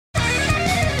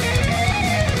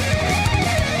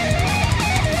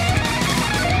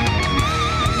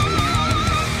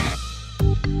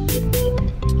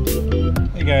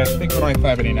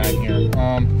$5.89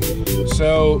 here.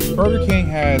 So Burger King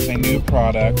has a new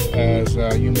product, as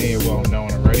you may have well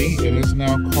known already. It is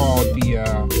now called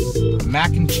the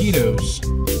Mac and Cheetos.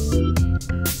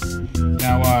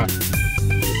 Now,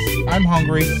 I'm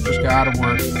hungry, just got out of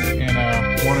work, and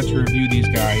wanted to review these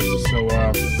guys. So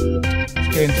let's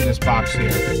get into this box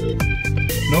here.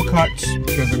 No cuts,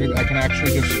 because I can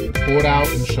actually just pull it out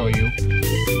and show you.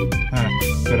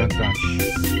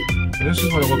 So this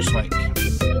is what it looks like.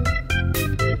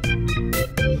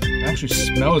 It actually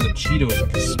smells of Cheetos. I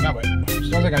can smell it. It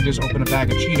smells like I just opened a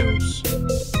bag of Cheetos.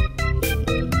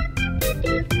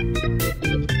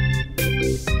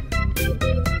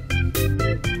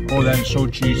 Oh, that is so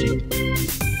cheesy.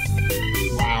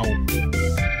 Wow.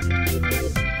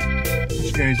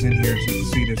 This guy's in here so you can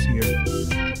see this here.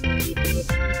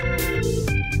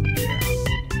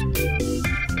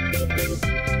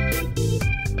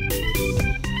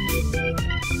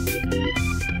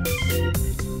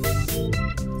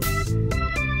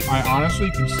 I honestly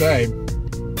can say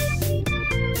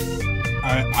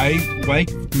I like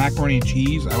macaroni and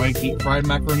cheese. I like deep fried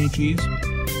macaroni and cheese.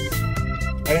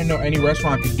 I didn't know any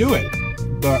restaurant could do it,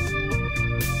 but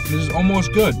this is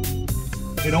almost good.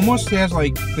 It almost has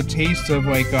like the taste of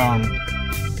like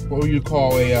what would you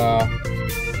call a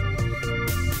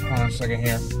hold on a second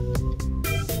here.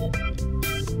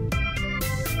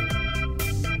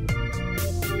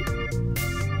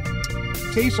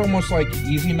 Tastes almost like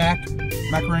Easy Mac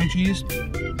macaroni and cheese,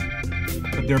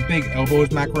 but they're big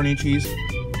elbows macaroni and cheese.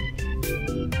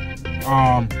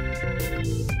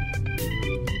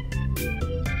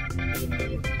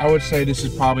 I would say this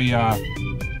is probably a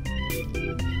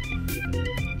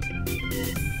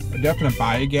definite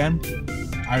buy again.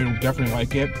 I definitely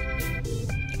like it.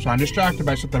 So I'm distracted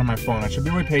by something on my phone. I should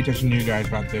really pay attention to you guys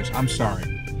about this. I'm sorry.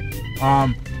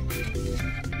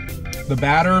 The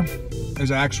batter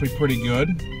is actually pretty good.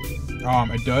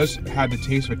 It does have the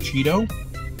taste of a Cheeto.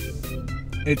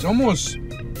 It's almost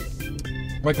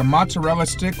like a mozzarella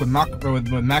stick with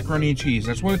macaroni and cheese.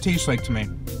 That's what it tastes like to me.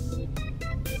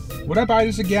 Would I buy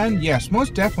this again? Yes,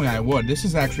 most definitely I would. This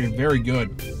is actually very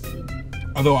good.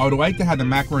 Although I would like to have the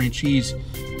macaroni and cheese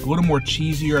a little more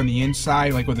cheesier on the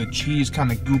inside, like with the cheese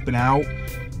kind of gooping out.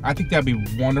 I think that'd be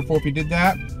wonderful if you did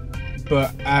that.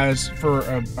 But as for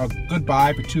a good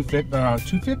buy for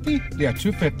 $2.50? Yeah,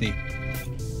 $2.50.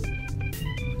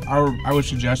 I would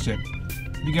suggest it.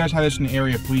 If you guys have this in the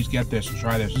area, please get this and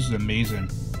try this. This is amazing.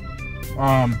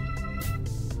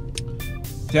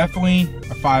 Definitely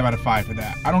a 5 out of 5 for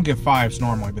that. I don't give 5s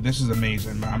normally, but this is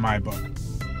amazing on my book.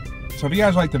 So if you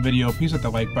guys like the video, please hit the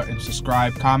like button,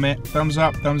 subscribe, comment, thumbs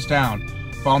up, thumbs down.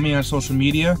 Follow me on social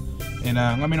media, and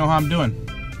let me know how I'm doing.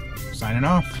 Signing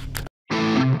off.